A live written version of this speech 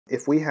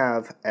if we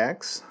have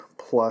x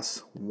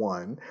plus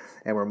 1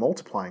 and we're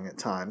multiplying it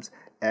times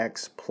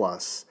x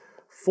plus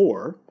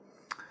 4,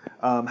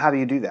 how do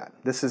you do that?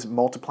 This is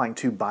multiplying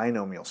two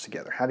binomials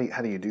together. How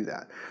do you do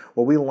that?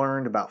 Well, we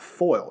learned about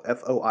FOIL,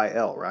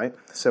 F-O-I-L, right?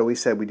 So we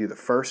said we do the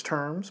first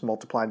terms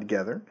multiplied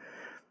together,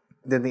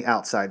 then the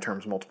outside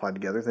terms multiplied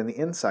together, then the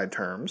inside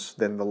terms,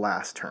 then the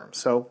last term.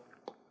 So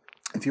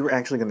if you were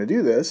actually going to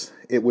do this,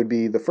 it would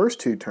be the first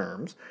two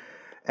terms.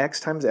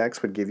 X times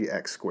x would give you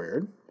x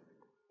squared,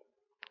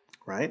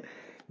 right?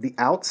 The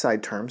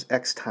outside terms,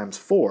 x times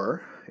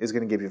 4, is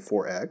going to give you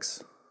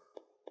 4x,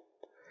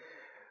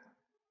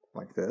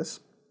 like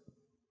this.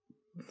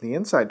 The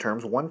inside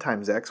terms, 1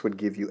 times x would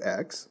give you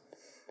x.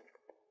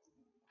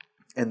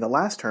 And the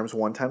last terms,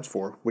 1 times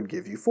 4, would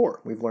give you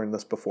 4. We've learned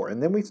this before.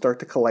 And then we start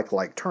to collect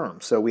like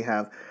terms. So we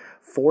have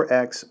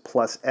 4x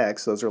plus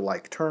x, those are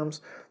like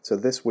terms. So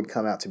this would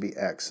come out to be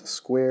x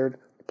squared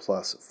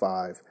plus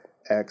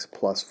 5x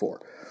plus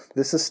 4.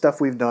 This is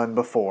stuff we've done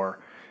before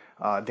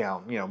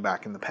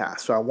back in the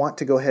past. So I want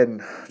to go ahead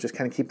and just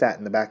kind of keep that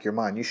in the back of your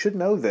mind. You should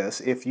know this.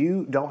 If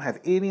you don't have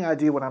any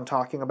idea what I'm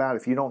talking about,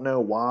 if you don't know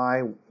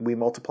why we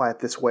multiply it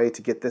this way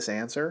to get this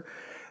answer,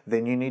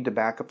 then you need to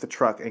back up the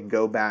truck and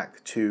go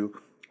back to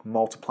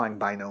multiplying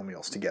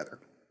binomials together.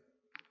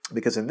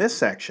 Because in this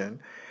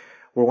section,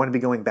 we're going to be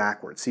going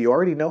backwards. So you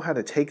already know how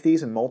to take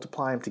these and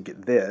multiply them to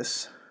get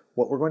this.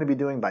 What we're going to be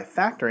doing by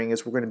factoring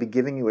is we're going to be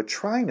giving you a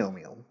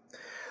trinomial.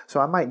 So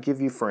I might give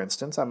you, for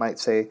instance, I might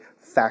say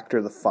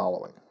factor the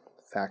following.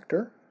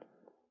 Factor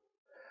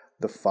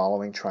the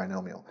following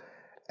trinomial.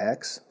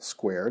 X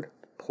squared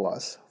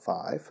plus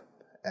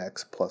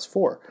 5x plus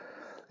 4.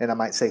 And I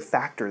might say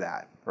factor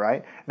that,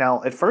 right?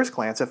 Now, at first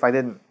glance, if I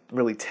didn't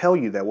really tell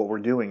you that what we're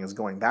doing is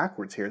going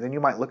backwards here, then you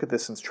might look at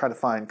this and try to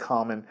find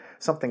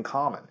something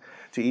common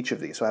to each of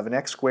these. So I have an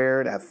x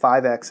squared, I have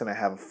 5x, and I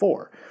have a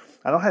 4.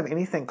 I don't have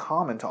anything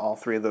common to all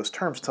three of those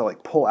terms to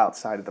like pull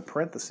outside of the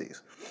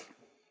parentheses.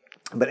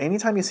 But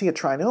anytime you see a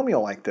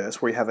trinomial like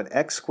this, where you have an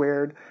x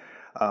squared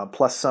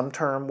plus some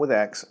term with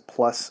x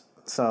plus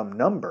some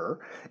number,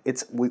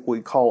 it's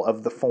we call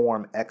of the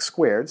form x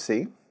squared,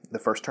 see? The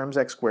first term is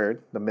x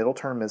squared, the middle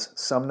term is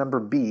some number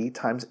b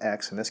times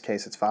x, in this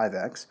case it's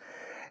 5x,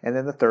 and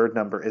then the third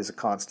number is a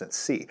constant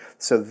c.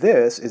 So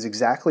this is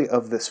exactly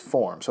of this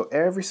form. So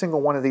every single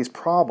one of these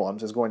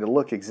problems is going to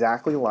look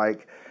exactly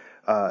like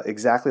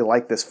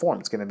this form.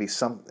 It's going to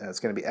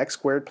be x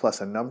squared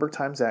plus a number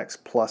times x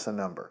plus a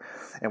number.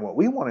 And what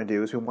we want to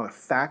do is we want to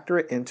factor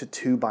it into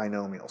two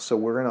binomials. So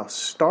we're going to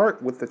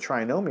start with the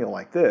trinomial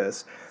like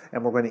this,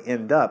 and we're going to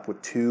end up with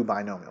two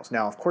binomials.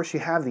 Now, of course, you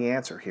have the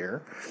answer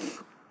here.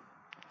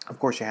 Of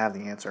course you have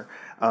the answer,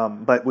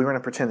 but we're going to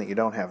pretend that you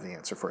don't have the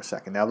answer for a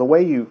second. Now the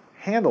way you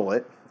handle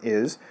it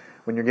is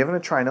when you're given a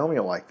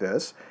trinomial like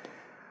this,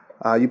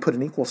 you put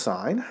an equal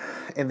sign,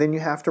 and then you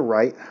have to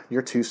write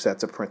your two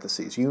sets of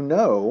parentheses. You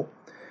know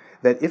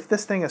that if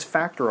this thing is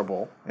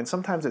factorable, and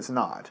sometimes it's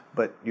not,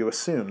 but you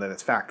assume that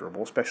it's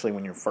factorable, especially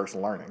when you're first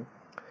learning,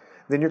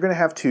 then you're going to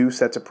have two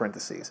sets of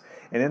parentheses.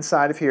 And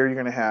inside of here you're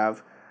going to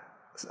have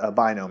a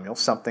binomial,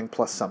 something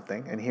plus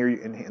something, and here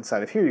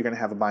inside of here you're going to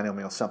have a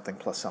binomial, something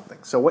plus something.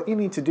 So what you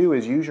need to do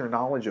is use your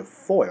knowledge of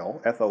FOIL,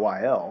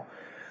 F-O-I-L,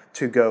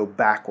 to go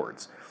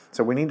backwards.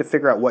 So we need to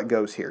figure out what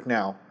goes here.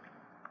 Now,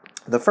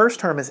 the first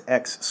term is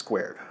x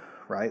squared,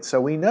 right? So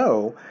we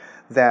know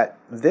that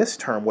this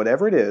term,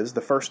 whatever it is,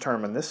 the first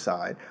term on this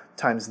side,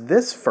 times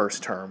this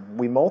first term,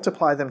 we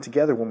multiply them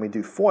together when we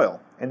do FOIL,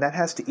 and that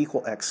has to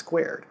equal x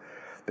squared.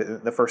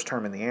 The first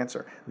term in the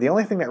answer. The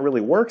only thing that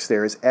really works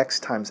there is x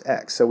times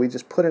x. So we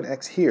just put an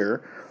x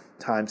here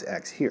times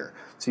x here.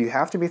 So you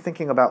have to be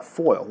thinking about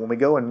FOIL. When we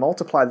go and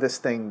multiply this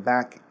thing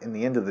back in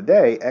the end of the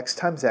day, x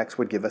times x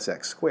would give us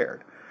x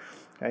squared.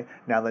 Okay?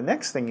 Now the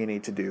next thing you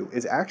need to do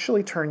is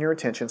actually turn your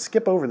attention,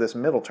 skip over this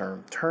middle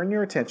term, turn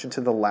your attention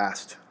to the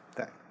last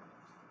thing.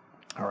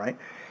 All right?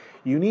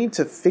 You need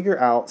to figure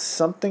out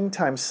something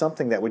times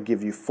something that would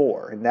give you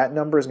 4. And that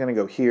number is going to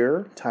go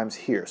here times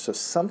here. So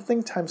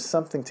something times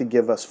something to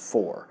give us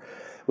 4.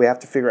 We have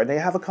to figure out, and they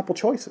have a couple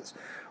choices.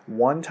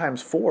 1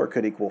 times 4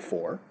 could equal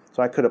 4.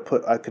 So I could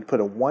put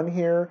a 1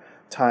 here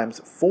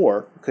times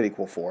 4 could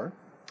equal 4.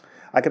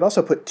 I could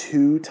also put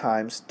 2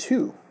 times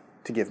 2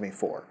 to give me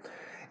 4.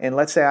 And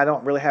let's say I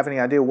don't really have any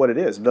idea what it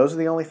is. Those are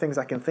the only things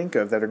I can think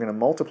of that are going to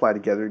multiply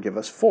together to give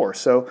us 4.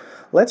 So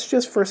let's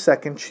just for a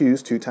second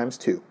choose 2 times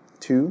 2.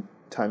 2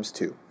 times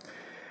 2,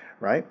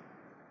 right?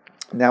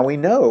 Now we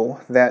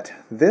know that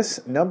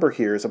this number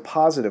here is a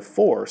positive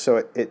 4,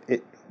 so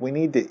it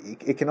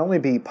can only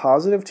be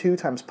positive 2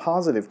 times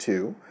positive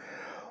 2,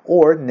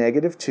 or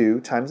negative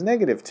 2 times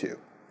negative 2.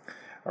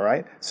 All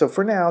right? So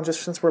for now,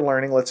 just since we're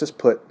learning, let's just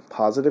put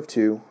positive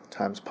 2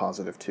 times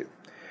positive 2.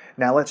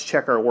 Now let's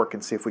check our work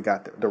and see if we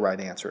got the right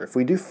answer. If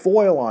we do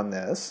FOIL on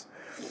this,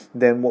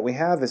 then what we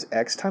have is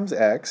x times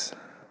x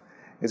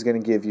is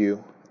going to give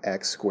you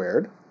x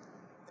squared.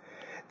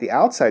 The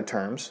outside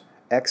terms,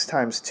 x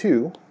times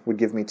 2 would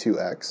give me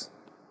 2x.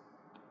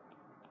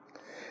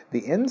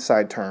 The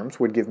inside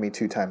terms would give me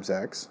 2 times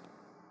x.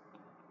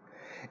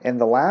 And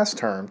the last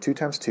term, 2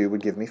 times 2,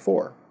 would give me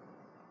 4.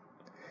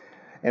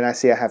 And I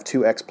see I have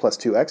 2x plus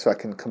 2x, so I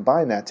can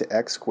combine that to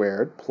x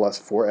squared plus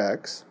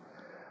 4x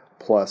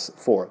plus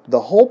 4.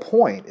 The whole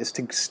point is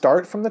to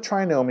start from the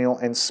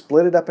trinomial and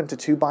split it up into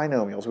two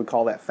binomials. We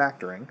call that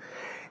factoring.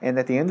 And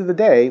at the end of the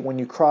day, when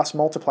you cross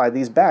multiply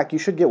these back, you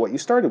should get what you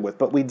started with,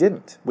 but we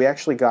didn't. We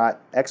actually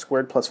got x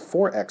squared plus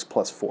 4x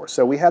plus 4.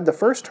 So we had the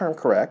first term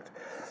correct,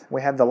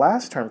 we had the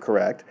last term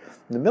correct,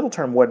 the middle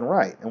term wasn't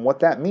right. And what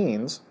that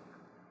means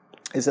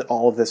is that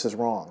all of this is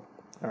wrong.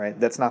 All right,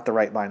 that's not the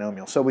right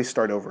binomial. So we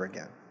start over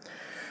again.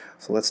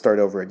 So let's start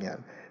over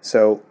again.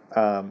 So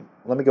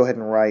let me go ahead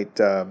and write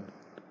the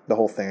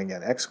whole thing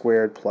again. X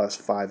squared plus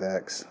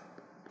 5x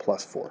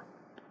plus 4.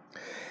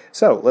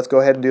 So let's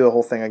go ahead and do the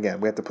whole thing again.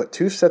 We have to put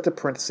two sets of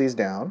parentheses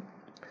down.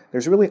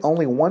 There's really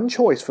only one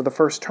choice for the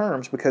first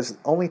terms because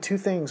only two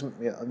things,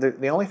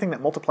 the only thing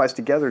that multiplies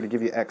together to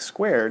give you x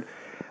squared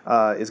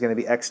is going to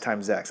be x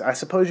times x. I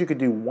suppose you could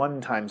do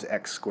 1 times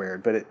x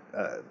squared, but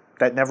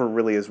that never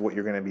really is what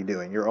you're going to be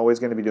doing. You're always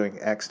going to be doing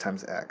x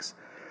times x.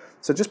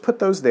 So just put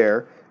those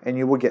there and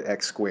you will get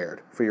x squared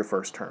for your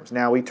first terms.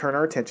 Now we turn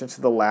our attention to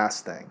the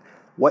last thing.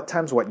 What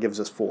times what gives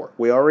us 4?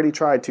 We already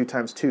tried 2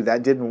 times 2.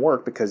 That didn't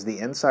work because the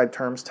inside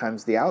terms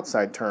times the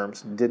outside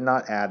terms did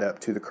not add up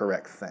to the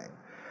correct thing.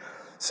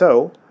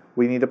 So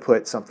we need to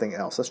put something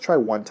else. Let's try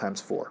 1 times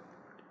 4.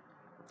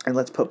 And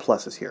let's put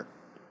pluses here.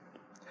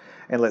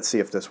 And let's see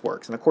if this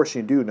works. And of course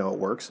you do know it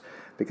works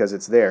because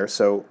it's there.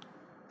 So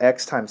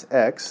x times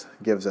x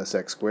gives us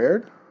x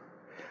squared.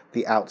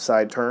 The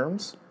outside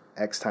terms,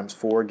 x times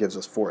 4 gives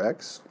us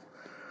 4x.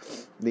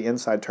 The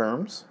inside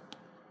terms,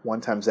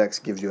 1 times x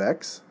gives you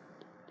x.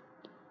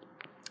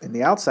 In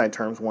the outside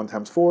terms, 1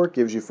 times 4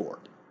 gives you 4.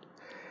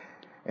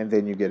 And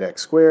then you get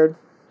x squared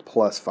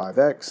plus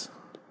 5x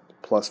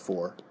plus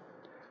 4.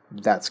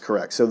 That's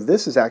correct. So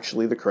this is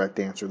actually the correct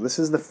answer. This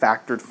is the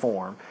factored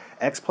form,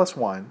 x plus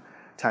 1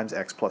 times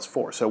x plus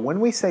 4. So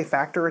when we say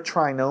factor a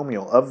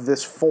trinomial of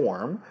this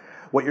form,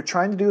 what you're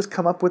trying to do is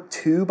come up with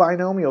two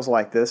binomials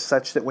like this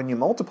such that when you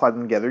multiply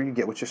them together, you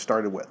get what you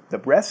started with. The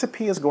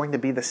recipe is going to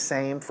be the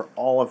same for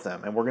all of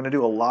them, and we're going to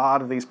do a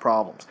lot of these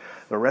problems.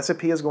 The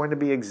recipe is going to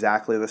be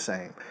exactly the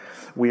same.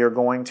 We are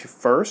going to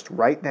first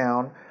write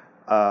down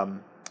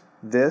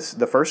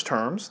the first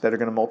terms that are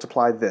going to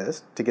multiply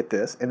this to get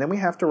this, and then we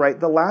have to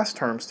write the last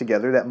terms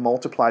together that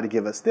multiply to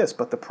give us this.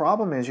 But the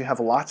problem is you have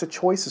lots of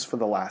choices for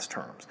the last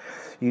terms.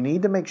 You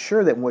need to make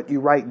sure that what you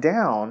write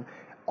down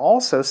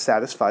also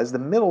satisfies the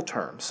middle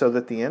term so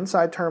that the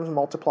inside terms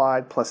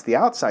multiplied plus the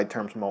outside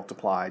terms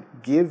multiplied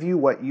give you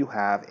what you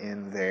have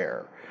in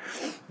there.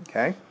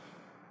 Okay?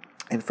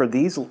 And for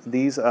these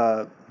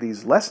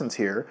lessons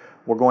here,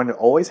 we're going to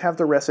always have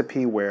the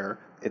recipe where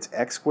it's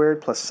x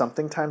squared plus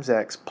something times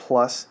x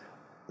plus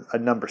a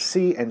number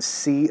c, and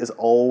c is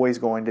always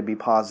going to be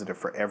positive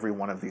for every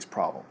one of these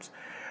problems.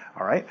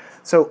 All right?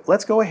 So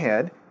let's go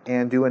ahead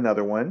and do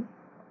another one.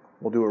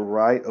 We'll do it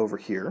right over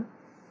here.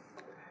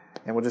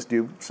 And we'll just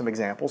do some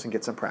examples and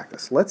get some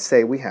practice. Let's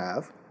say we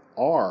have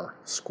r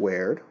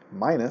squared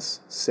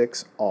minus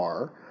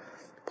 6r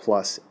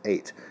plus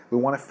 8. We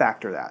want to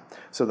factor that.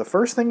 So the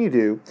first thing you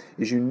do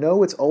is you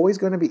know it's always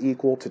going to be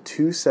equal to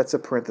two sets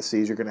of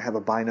parentheses. You're going to have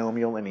a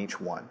binomial in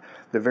each one.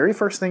 The very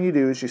first thing you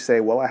do is you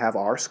say, well, I have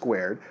r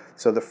squared.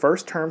 So the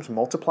first terms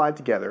multiplied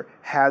together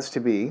has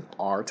to be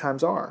r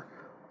times r.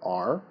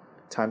 R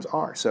times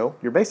r. So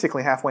you're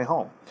basically halfway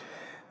home.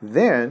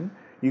 Then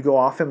you go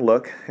off and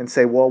look and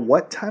say, well,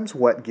 what times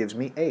what gives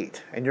me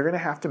 8? And you're going to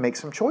have to make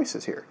some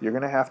choices here. You're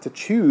going to have to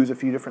choose a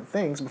few different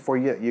things before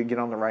you get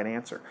on the right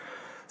answer.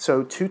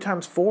 So 2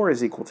 times 4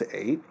 is equal to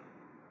 8.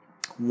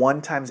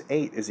 1 times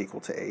 8 is equal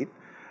to 8.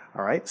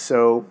 All right,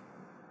 so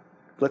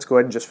let's go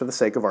ahead and just for the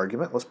sake of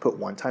argument, let's put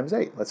 1 times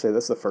 8. Let's say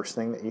that's the first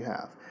thing that you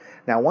have.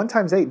 Now 1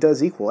 times 8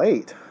 does equal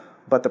 8,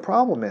 but the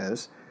problem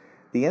is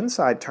the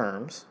inside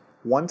terms,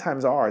 1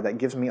 times r, that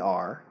gives me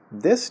r.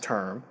 This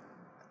term,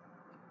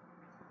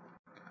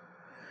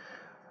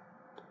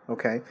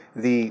 okay,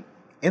 the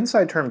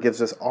inside term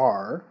gives us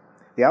r,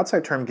 the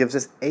outside term gives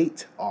us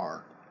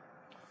 8r.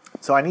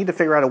 So I need to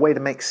figure out a way to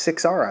make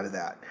 6r out of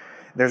that.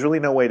 There's really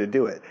no way to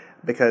do it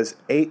because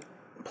 8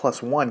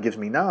 plus 1 gives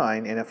me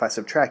 9, and if I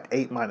subtract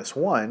 8 minus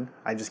 1,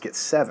 I just get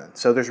 7.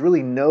 So there's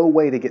really no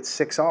way to get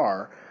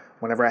 6r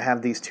whenever I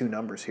have these two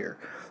numbers here.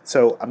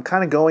 So I'm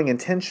kind of going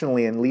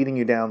intentionally and leading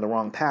you down the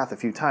wrong path a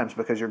few times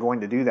because you're going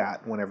to do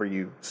that whenever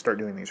you start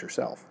doing these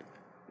yourself.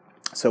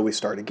 So we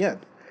start again.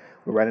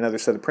 We write another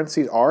set of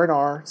parentheses. R and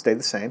R stay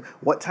the same.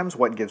 What times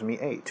what gives me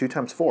 8? 2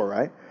 times 4,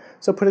 right?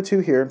 So put a 2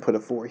 here and put a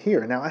 4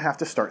 here. Now I have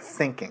to start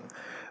thinking,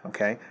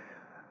 okay?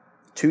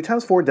 2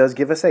 times 4 does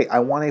give us 8. I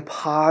want a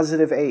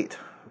positive 8,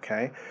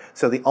 okay?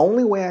 So the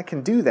only way I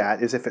can do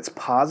that is if it's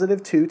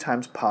positive 2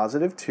 times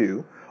positive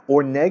 2,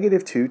 or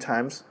negative 2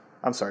 times,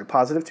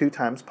 positive 2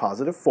 times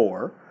positive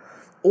 4,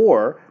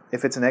 or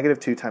if it's negative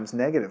 2 times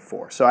negative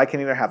 4. So I can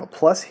either have a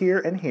plus here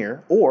and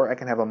here, or I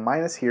can have a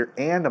minus here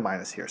and a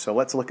minus here. So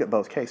let's look at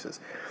both cases.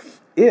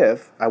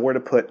 If I were to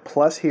put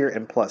plus here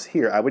and plus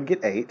here, I would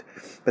get 8,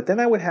 but then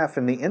I would have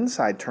from the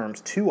inside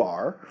terms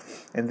 2r,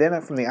 and then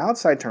from the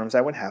outside terms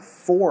I would have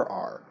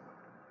 4r.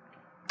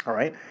 All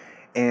right,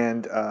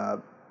 and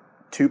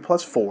 2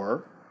 plus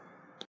 4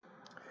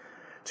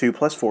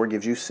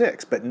 gives you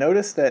 6, but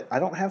notice that I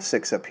don't have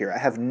 6 up here, I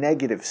have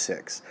negative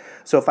 6.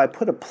 So if I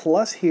put a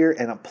plus here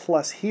and a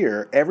plus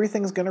here,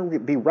 everything's going to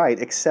be right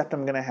except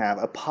I'm going to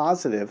have a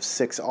positive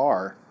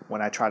 6r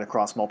when I try to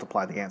cross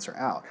multiply the answer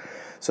out.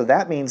 So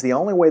that means the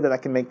only way that I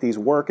can make these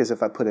work is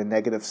if I put a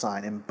negative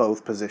sign in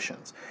both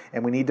positions.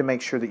 And we need to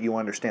make sure that you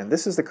understand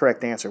this is the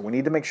correct answer. We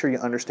need to make sure you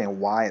understand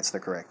why it's the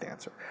correct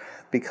answer.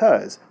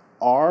 Because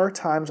r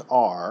times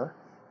r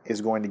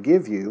is going to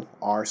give you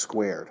r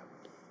squared.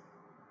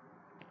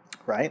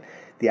 Right?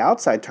 The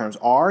outside terms,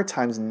 r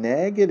times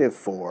negative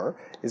 4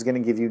 is going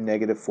to give you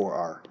negative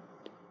 4r.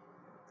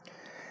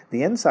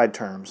 The inside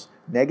terms,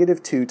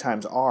 negative 2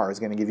 times r is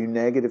going to give you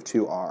negative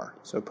 2r.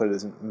 So put it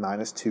as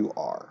minus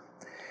 2r.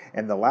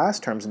 And the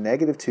last terms,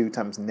 negative 2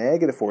 times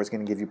negative 4 is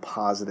going to give you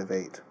positive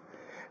 8.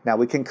 Now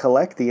we can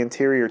collect the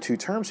interior two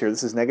terms here.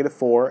 This is negative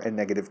 4 and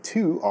negative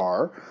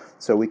 2r.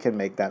 So we can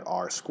make that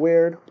r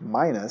squared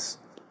minus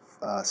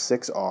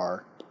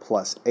 6r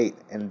plus 8.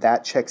 And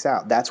that checks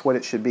out. That's what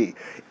it should be.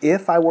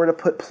 If I were to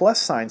put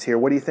plus signs here,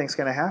 what do you think is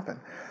going to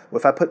happen? Well,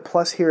 if I put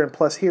plus here and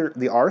plus here,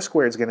 the r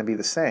squared is going to be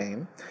the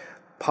same.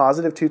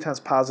 Positive 2 times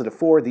positive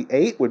 4, the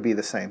 8 would be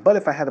the same. But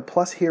if I had a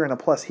plus here and a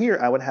plus here,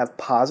 I would have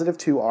positive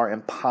 2r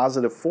and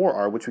positive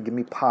 4r, which would give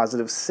me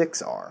positive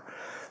 6r.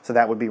 So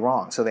that would be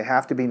wrong. So they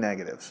have to be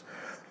negatives,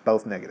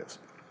 both negatives.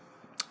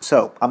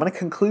 So I'm going to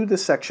conclude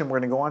this section. We're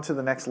going to go on to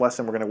the next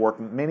lesson. We're going to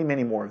work many,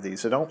 many more of these.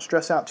 So don't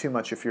stress out too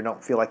much if you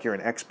don't feel like you're an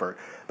expert.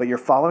 But you're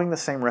following the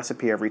same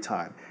recipe every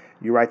time.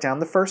 You write down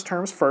the first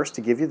terms first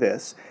to give you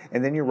this,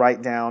 and then you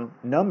write down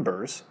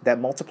numbers that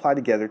multiply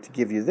together to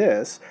give you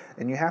this,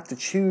 and you have to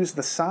choose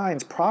the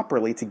signs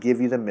properly to give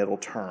you the middle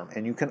term.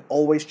 And you can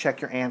always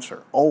check your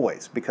answer,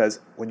 always, because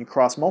when you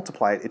cross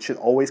multiply it, it should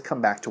always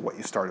come back to what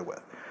you started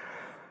with.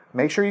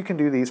 Make sure you can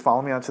do these.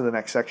 Follow me on to the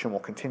next section. We'll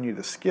continue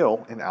the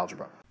skill in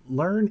algebra.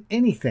 Learn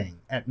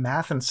anything at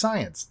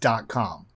mathandscience.com.